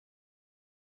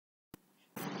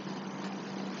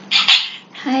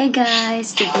Hi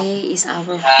guys, today is our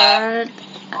fourth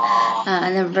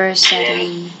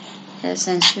anniversary.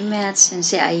 Since we met, since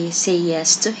I say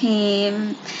yes to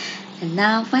him, and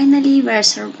now finally we're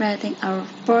celebrating our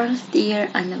fourth year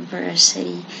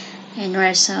anniversary. And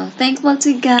we're so thankful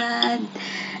to God.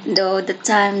 Though the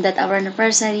time that our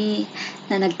anniversary,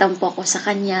 na nagtampo ko sa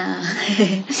kanya.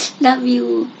 Love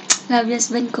you. Love you,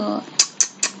 husband ko.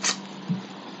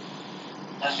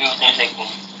 Love you, Tete ko.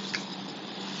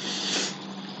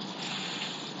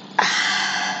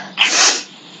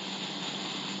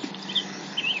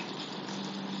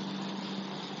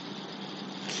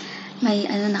 May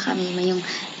ano na kami, may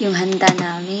yung handa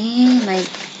namin, may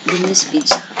Venus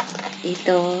pizza.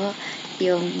 Ito,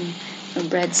 yung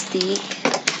breadstick,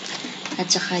 at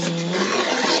saka yung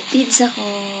pizza ko,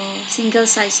 single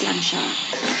size lang siya.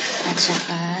 At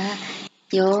saka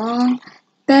yung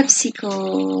Pepsi ko.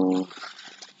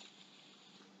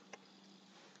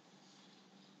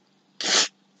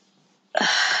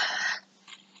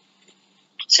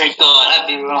 Sir ko, love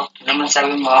you. Ano naman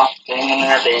sabi mo? Kaya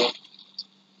natin.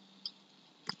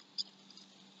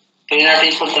 Kaya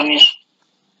natin po tamis.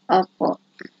 Opo.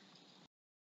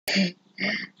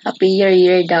 Happy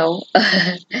year daw.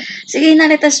 Sige na,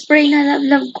 let us pray na,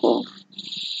 love ko.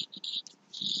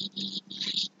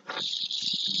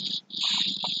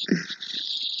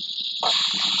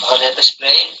 Okay, let us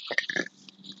pray.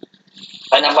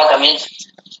 Paano ba tamis?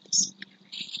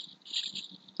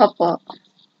 Opo.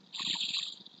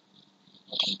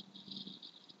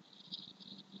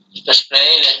 Let us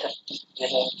pray.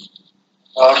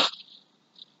 Lord,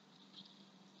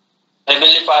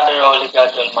 Heavenly Father, Holy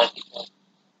God, Almighty God,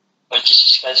 Lord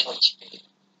Jesus Christ, Holy Spirit.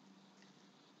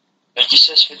 Lord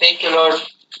Jesus, we thank you, Lord,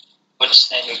 for this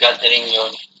time we're gathering,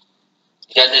 Lord.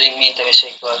 We're gathering me into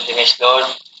the Lord.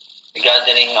 We're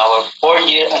gathering our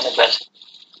 4-year anniversary.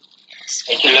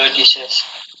 Thank you, Lord Jesus,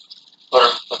 for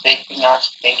protecting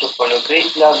us. Thank you for your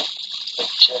great love, Lord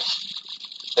Jesus.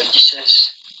 Lord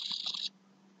Jesus,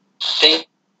 thank you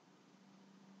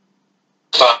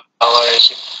for our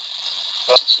worship.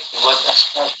 Lord, if you want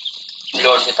us,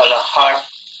 Lord, with all our heart,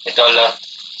 with all our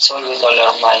soul, with all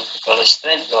our mind, with all our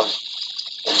strength, Lord.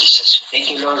 Lord Jesus, thank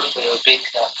you, Lord, for your great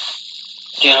love.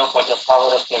 Thank you, Lord, for the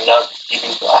power of your love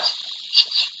given to us,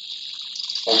 Jesus.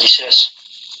 Lord Jesus,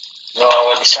 Lord,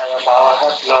 our desire of our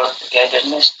heart, Lord,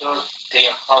 togetherness, Lord, to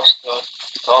your house, Lord,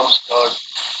 homes, Lord.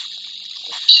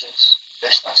 Lord Jesus,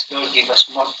 bless us, Lord, give us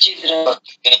more children, Lord,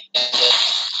 and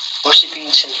worshiping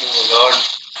and serving you, Lord.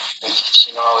 Lord Jesus,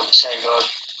 you know our desire, Lord.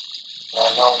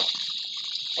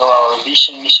 Know our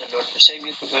vision, mission, Lord, to save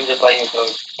you, to glorify you, Lord,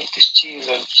 and to see you,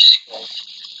 Lord Jesus Christ.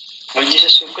 Lord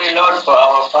Jesus, we pray, Lord, for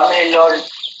our family, Lord.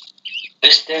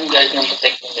 Bless them, guide them,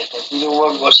 protect them, let them do your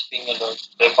word, worshiping you, Lord.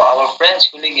 Pray for our friends,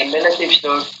 colleagues, and relatives,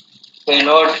 Lord. Pray,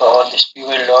 Lord, for all these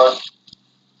people, Lord.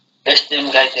 Bless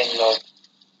them, guide them, Lord.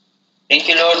 Thank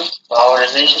you, Lord, for our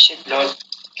relationship, Lord.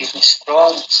 Keep me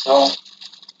strong. Thank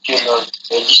you, Lord.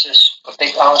 Lord Jesus,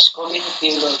 protect our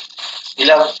community, Lord. You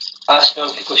love us,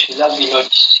 Lord, because we love you, Lord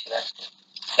Jesus Christ.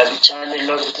 Love each other,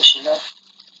 Lord, because you love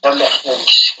us, Lord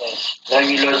Jesus Christ. Love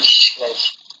you, Lord Jesus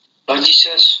Christ. Lord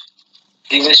Jesus,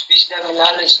 give us wisdom and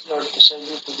knowledge, Lord, to serve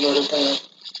you, to glorify you.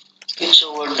 Teach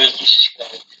your word, Lord Jesus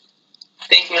Christ.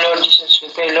 Thank you, Lord Jesus. We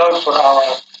pray, Lord, for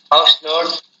our house, Lord.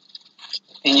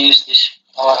 Continue use this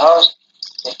our house.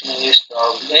 Continue use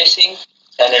our blessing.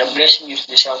 And our blessing use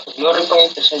this house to glorify you,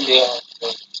 to serve you,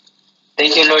 Lord.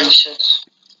 Thank you, Lord Jesus.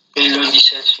 Pray, Lord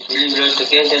Jesus. We believe, Lord,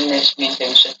 togetherness,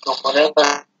 meantime, and go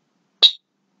forever.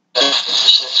 Lord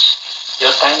Jesus.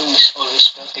 Your timing is always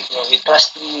perfect, Lord. We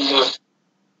trust in you, Lord.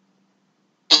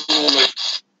 Lord.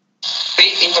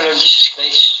 Faith in the Lord Jesus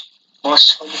Christ.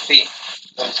 Most holy faith,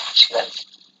 Lord Jesus Christ.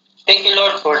 Thank you,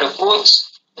 Lord, for the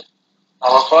foods,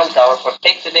 our front, our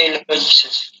protect today, Lord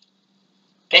Jesus.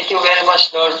 Thank you very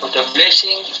much, Lord, for the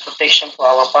blessing and protection for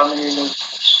our family, Lord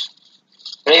Jesus.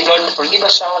 Pray, Lord, to forgive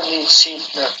us our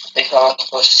sins, Lord. Take out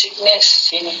for sickness,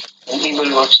 sin, and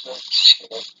evil works, Lord Jesus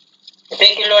Christ.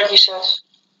 Thank you, Lord Jesus.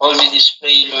 All we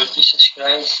display, Lord Jesus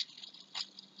Christ.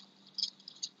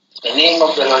 In the name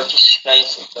of the Lord Jesus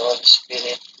Christ and the Holy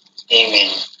Spirit.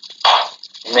 Amen.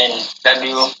 Amen. Love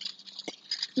you.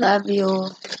 Love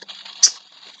you.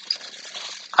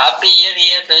 Happy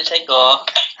year, Tensei ko.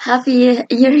 Happy year.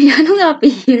 Anong happy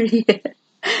year?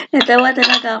 Natawa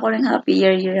talaga ako ng happy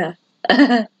year.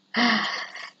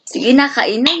 Sige na,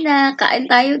 kainan na. Kain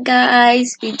tayo,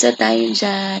 guys. Pizza tayo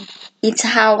dyan. It's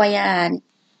Hawaiian.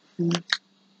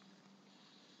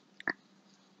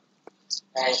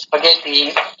 Spaghetti.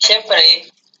 Siyempre,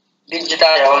 video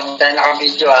tayo. Hindi tayo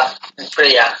naka-video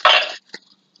Nag-pray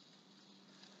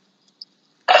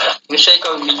Gusto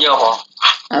ko video ko.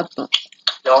 Opo.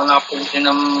 Hindi ako nakapunti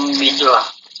ng video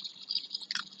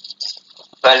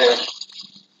Bale.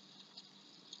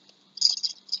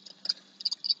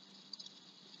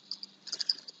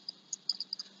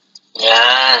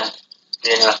 Yan.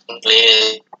 Yan lang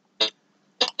clear.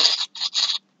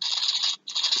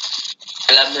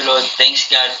 I love the Lord. Thanks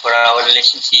God for our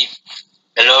relationship.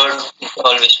 The Lord is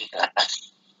always with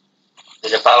us.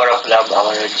 With the power of love,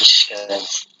 our Lord Jesus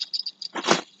Christ.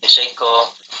 Michelle ko,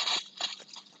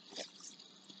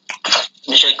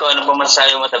 ano po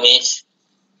masasabi mo, Tamis?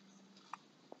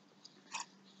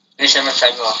 Ano siya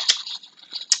masasabi mo?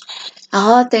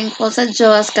 Ako, thankful sa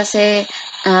Diyos kasi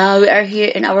we are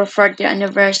here in our 4th year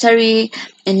anniversary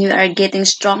and we are getting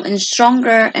strong and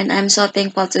stronger, and I'm so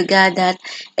thankful to God that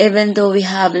even though we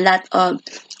have a lot of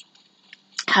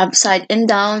upside and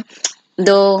down,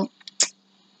 though,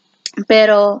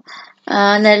 pero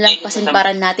nalagpasin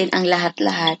para natin ang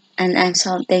lahat-lahat. And I'm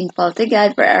so thankful to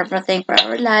God for everything, for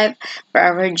our life, for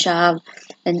our job,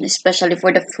 and especially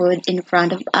for the food in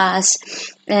front of us.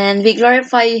 And we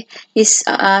glorify His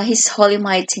holy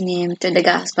mighty name to the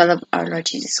gospel of our Lord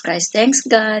Jesus Christ. Thanks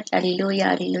God.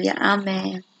 Hallelujah. Hallelujah.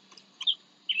 Amen.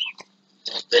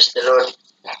 Bless the Lord.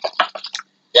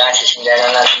 Yan, sisindihan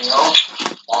na natin yung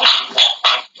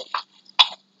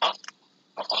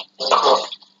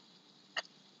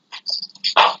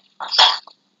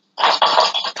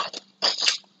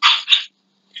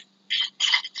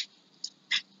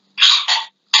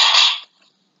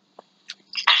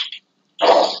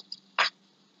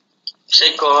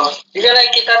ko, hindi ka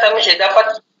nakikita, Tamis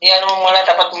Dapat, yan mo muna,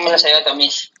 tapat mo muna sa'yo,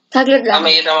 Tamis. Saglit lang.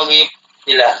 May kita mag-iip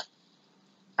nila.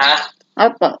 Ha?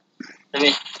 Opo.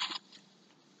 Tamis.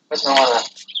 Ba't mo muna?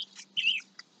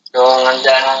 So,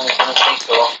 nandyan ang contact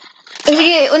ko.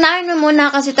 Sige, unahin mo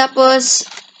muna kasi tapos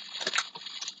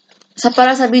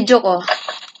para sa video ko.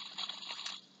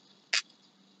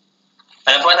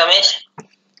 Ano po, Tamis?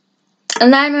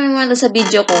 Unahin mo muna sa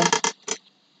video ko.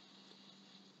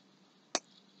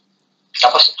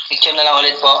 Tapos, picture na lang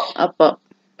ulit po. Opo.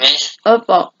 Miss?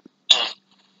 Opo.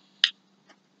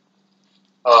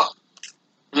 Oh.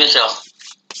 Miss,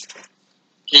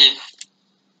 Keep.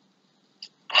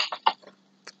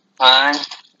 One.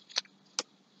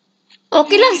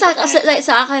 Okay lang sa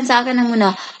akin na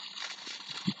muna.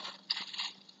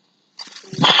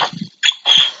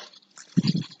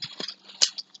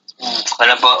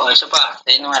 Wala po. O, isa pa.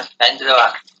 Tayo naman. Tayo dalawa.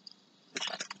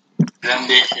 Ilang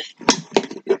beses.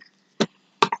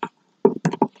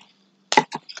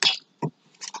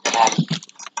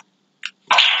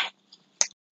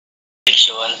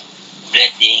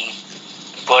 Blessing.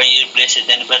 For your blessed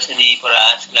anniversary for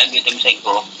us. Love you, Tamis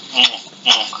ko.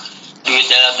 Do it,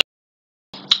 love.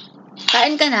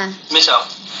 Kain ka na. Miss,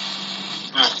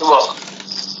 subo.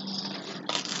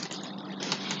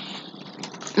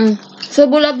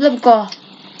 Subo lablab ko.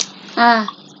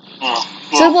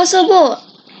 Subo.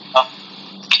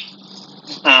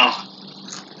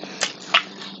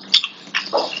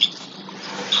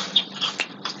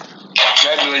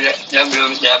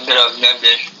 Love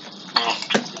you.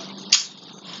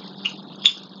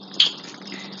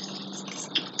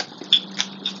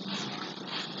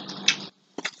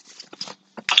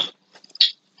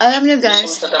 Alam niyo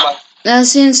guys,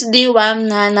 since day 1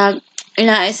 na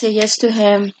I say yes to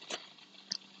Him,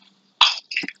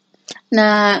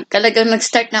 na talagang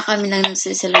nag-start na kami na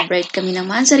nag-celebrate kami ng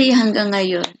Mansari hanggang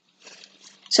ngayon.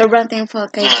 Sobrang thankful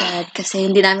kay God kasi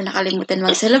hindi namin nakalimutan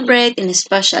mag-celebrate, and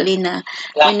especially na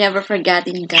we never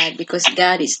forgetting God because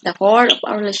God is the core of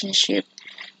our relationship.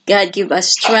 God give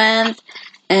us strength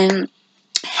and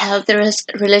healthy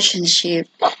relationship.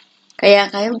 Kaya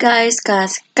kayo guys,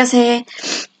 kasi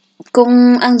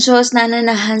kung ang Diyos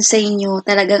nananahan sa inyo,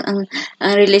 talagang ang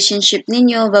relationship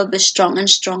ninyo will be strong and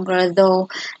stronger, though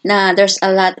na there's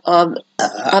a lot of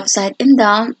upside and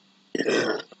down,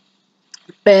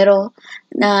 pero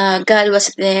na God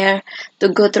was there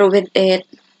to go through with it,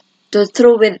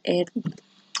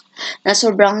 na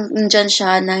sobrang nandyan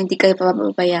siya na hindi kayo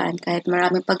pababayaan kahit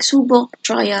maraming pagsubok,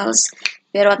 trials,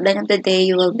 pero at the end of the day,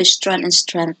 you will be strong and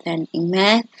strengthened.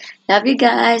 Amen? Love you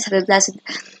guys.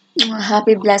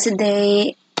 Happy blessed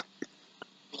day.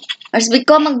 Marsbig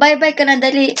ko, mag-bye-bye ka na,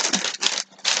 dali.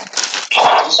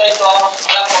 So ito,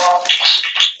 alam mo,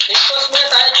 discuss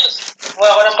muna tayo, Diyos.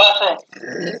 Mula ko ng baso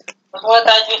Discuss muna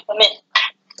tayo, Diyos,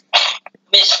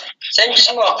 Miss, send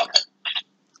Diyos mo.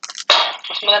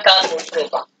 Discuss muna tayo, Diyos.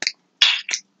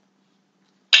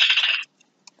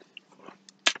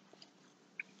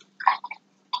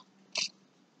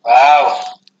 Wow.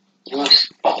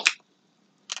 Diyos.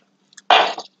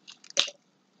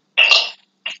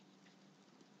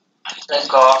 Send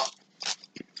ko.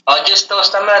 Oh, juice,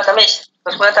 toast naman, tamis.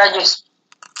 Toast muna tayo, juice.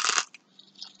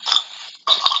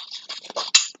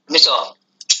 Tamis, oh.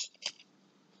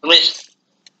 Tamis.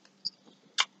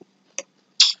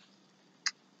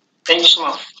 Thank you,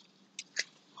 mo.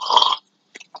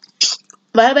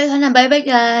 Bye-bye ka na. Bye-bye,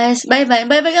 guys. Bye-bye.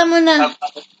 Bye-bye ka muna.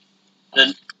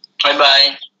 Bye-bye.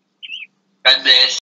 God bless.